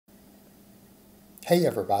Hey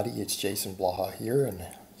everybody, it's Jason Blaha here, and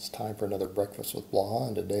it's time for another breakfast with Blaha.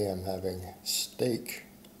 And today I'm having steak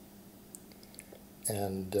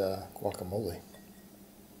and guacamole.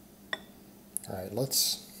 All right,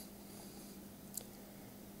 let's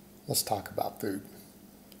talk about food.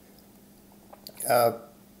 A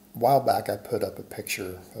while back, I put up a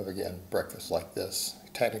picture of again breakfast like this.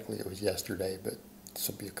 Technically, it was yesterday, but this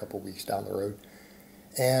will be a couple weeks down the road.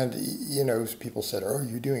 And people said, "Oh, are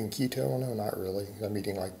you doing keto?" No, not really. I'm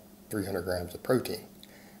eating like 300 grams of protein.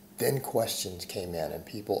 Then questions came in, and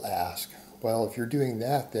people ask, well, if you're doing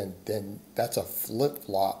that, then that's a flip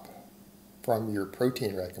flop from your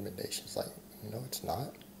protein recommendations. Like, no, it's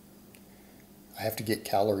not. I have to get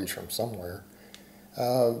calories from somewhere.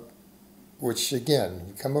 Uh, which again,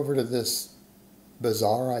 you come over to this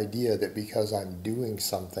bizarre idea that because I'm doing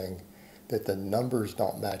something, that the numbers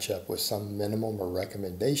don't match up with some minimum or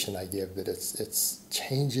recommendation I give, that it's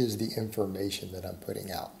changes the information that I'm putting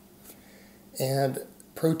out. And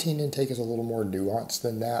protein intake is a little more nuanced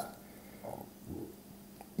than that.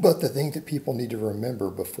 But the thing that people need to remember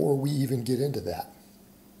before we even get into that,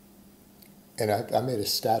 and I made a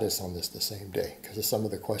status on this the same day because of some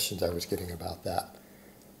of the questions I was getting about that.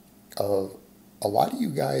 A lot of you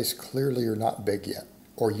guys clearly are not big yet,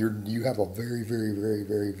 or you have a very, very, very,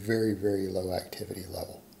 very, very, very low activity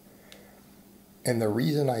level. And the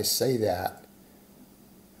reason I say that,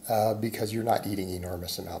 because you're not eating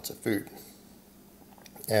enormous amounts of food.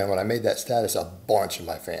 And when I made that status, a bunch of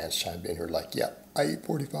my fans chimed in who were like, yep, I eat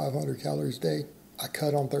 4,500 calories a day. I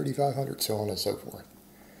cut on 3,500, so on and so forth.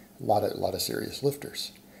 A lot of serious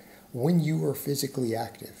lifters. When you are physically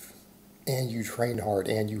active and you train hard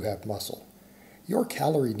and you have muscle, your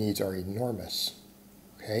calorie needs are enormous.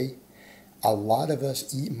 Okay? A lot of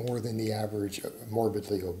us eat more than the average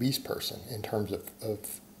morbidly obese person in terms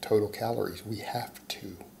of total calories. We have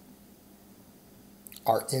to.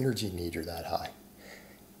 Our energy needs are that high.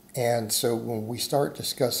 And so when we start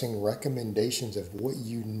discussing recommendations of what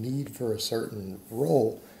you need for a certain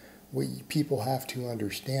role, what people have to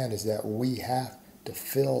understand is that we have to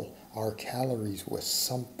fill our calories with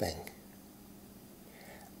something.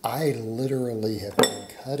 I literally have been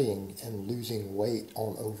cutting and losing weight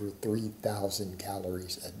on over 3,000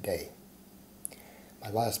 calories a day. My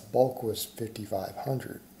last bulk was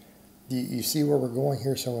 5,500. You see where we're going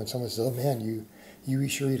here? So when someone says, oh man, you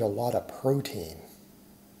sure eat a lot of protein.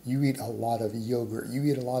 You eat a lot of yogurt. You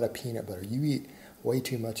eat a lot of peanut butter. You eat way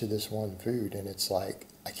too much of this one food. And it's like,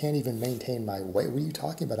 I can't even maintain my weight. What are you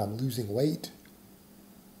talking about? I'm losing weight.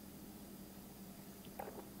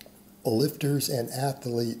 Lifters and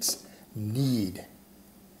athletes need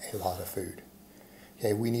a lot of food.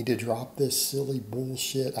 Okay, we need to drop this silly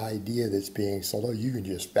bullshit idea that's being sold. Oh, you can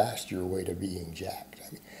just fast your way to being jacked.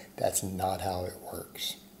 I mean, that's not how it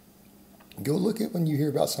works. Go look at when you hear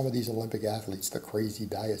about some of these Olympic athletes, the crazy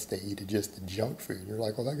diets they eat, just the junk food. You're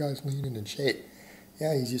like, well, that guy's lean and in shape.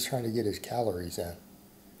 Yeah, he's just trying to get his calories in.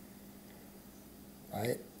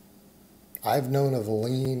 Right? I've known of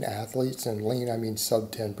lean athletes, and lean I mean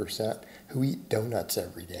sub 10%, who eat donuts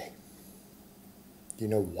every day. Do you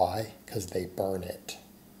know why? Because they burn it.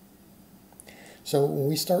 So when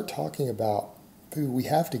we start talking about food, we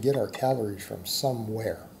have to get our calories from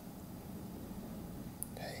somewhere.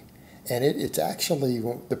 Okay? And it's actually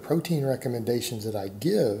the protein recommendations that I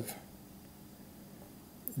give,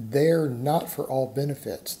 they're not for all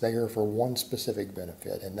benefits. They are for one specific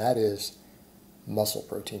benefit, and that is muscle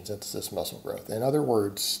protein synthesis, muscle growth. In other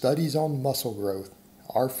words, studies on muscle growth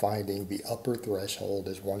are finding the upper threshold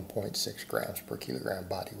is 1.6 grams per kilogram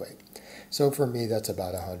body weight. So for me, that's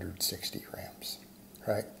about 160 grams,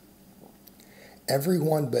 right?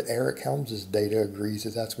 Everyone but Eric Helms' data agrees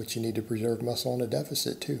that that's what you need to preserve muscle in a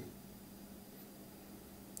deficit too.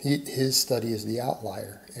 His study is the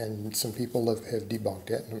outlier, and some people have debunked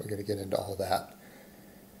it, and we're going to get into all that.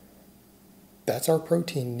 That's our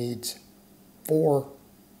protein needs for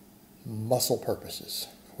muscle purposes,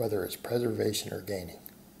 whether it's preservation or gaining.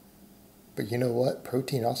 But you know what?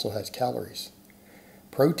 Protein also has calories.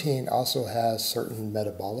 Protein also has certain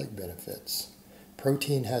metabolic benefits.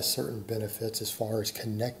 Protein has certain benefits as far as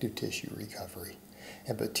connective tissue recovery,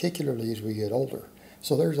 and particularly as we get older.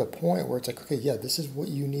 So there's a point where it's like, okay, yeah, this is what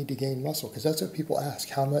you need to gain muscle, because that's what people ask.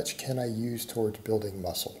 How much can I use towards building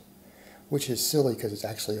muscle? Which is silly because it's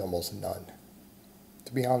actually almost none.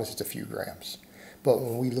 To be honest, it's a few grams. But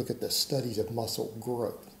when we look at the studies of muscle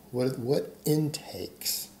growth, what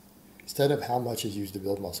intakes, instead of how much is used to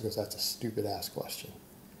build muscle, because that's a stupid ass question,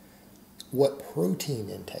 what protein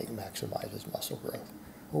intake maximizes muscle growth?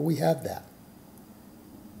 Well, we have that.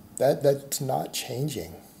 That's not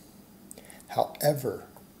changing. However,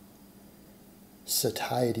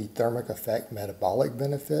 Satiety, thermic effect, metabolic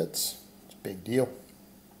benefits. It's a big deal.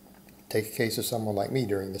 Take a case of someone like me.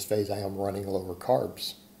 During this phase, I am running lower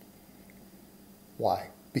carbs. Why?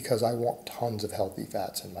 Because I want tons of healthy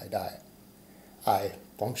fats in my diet. I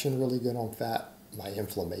function really good on fat. My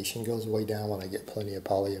inflammation goes way down when I get plenty of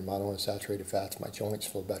poly and monounsaturated fats. My joints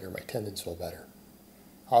feel better. My tendons feel better.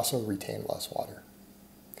 I also retain less water.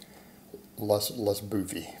 Less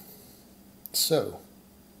boofy. So,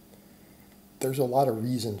 there's a lot of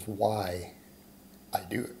reasons why I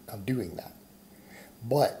do it. I'm doing that.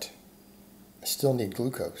 But I still need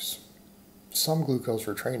glucose. Some glucose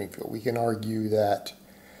for training fuel. We can argue that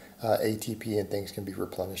ATP and things can be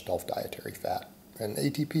replenished off dietary fat. And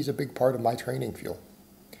ATP is a big part of my training fuel.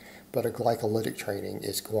 But a glycolytic training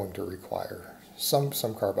is going to require some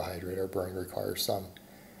carbohydrate. Our brain requires some.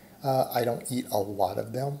 I don't eat a lot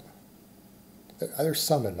of them. There's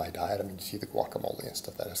some in my diet. I mean, you see the guacamole and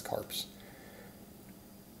stuff that has carbs.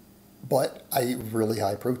 But I eat really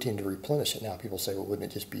high protein to replenish it. Now people say, well,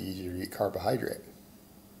 wouldn't it just be easier to eat carbohydrate?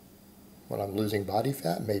 When I'm losing body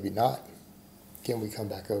fat, maybe not. Again, we come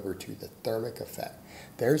back over to the thermic effect.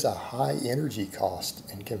 There's a high energy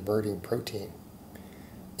cost in converting protein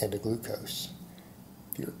into glucose.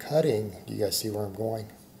 If you're cutting, do you guys see where I'm going?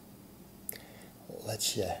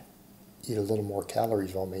 Lets you eat a little more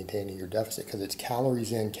calories while maintaining your deficit because it's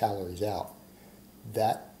calories in, calories out.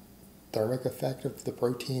 That thermic effect of the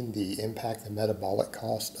protein, the impact, the metabolic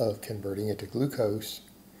cost of converting it to glucose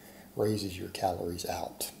raises your calories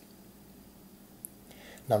out.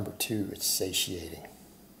 Number 2, it's satiating.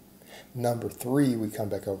 Number 3, we come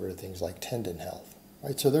back over to things like tendon health.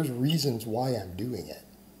 Right? So there's reasons why I'm doing it.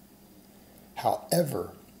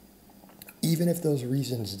 However, even if those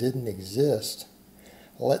reasons didn't exist,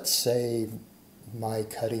 let's say my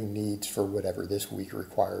cutting needs for whatever this week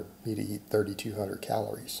require me to eat 3,200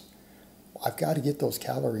 calories. I've got to get those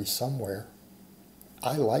calories somewhere.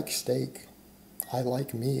 I like steak. I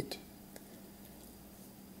like meat.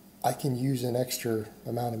 I can use an extra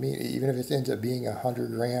amount of meat, even if it ends up being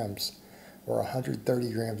 100 grams or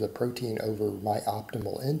 130 grams of protein over my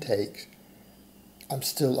optimal intake. I'm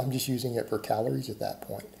just using it for calories at that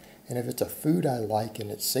point. And if it's a food I like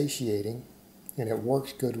and it's satiating and it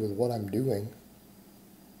works good with what I'm doing,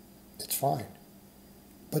 it's fine.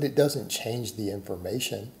 But it doesn't change the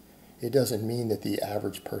information. It doesn't mean that the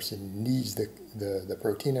average person needs the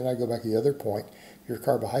protein. And I go back to the other point, if your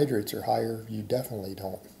carbohydrates are higher, you definitely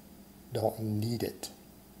don't need it.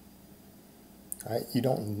 Right? You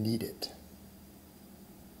don't need it.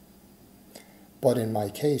 But in my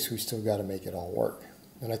case, we still got to make it all work.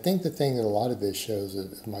 And I think the thing that a lot of this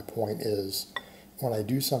shows, my point is, when I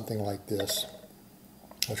do something like this,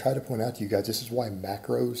 I'll try to point out to you guys, this is why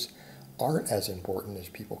macros aren't as important as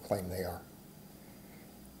people claim they are.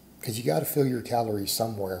 Because you got to fill your calories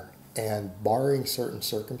somewhere, and barring certain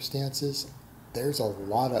circumstances, there's a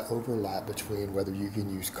lot of overlap between whether you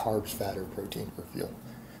can use carbs, fat, or protein for fuel.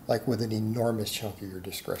 Like with an enormous chunk of your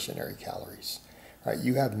discretionary calories. Right?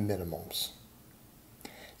 You have minimums.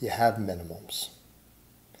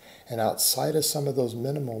 And outside of some of those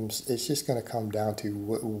minimums, it's just going to come down to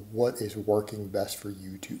what is working best for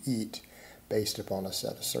you to eat based upon a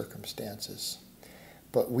set of circumstances.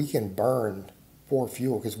 But we can burn for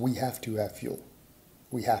fuel because we have to have fuel.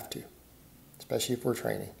 We have to, especially if we're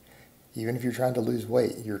training. Even if you're trying to lose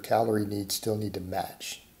weight, your calorie needs still need to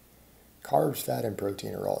match. Carbs, fat, and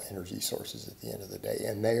protein are all energy sources at the end of the day.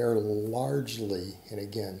 And they are largely, and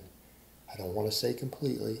again, I don't want to say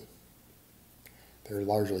completely, they're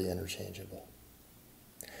largely interchangeable.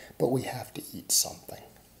 But we have to eat something.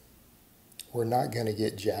 We're not going to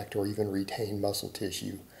get jacked or even retain muscle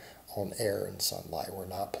tissue on air and sunlight. We're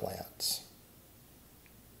not plants.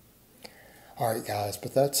 All right, guys,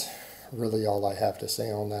 but that's really all I have to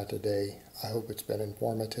say on that today. I hope it's been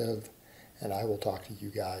informative, and I will talk to you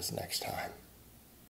guys next time.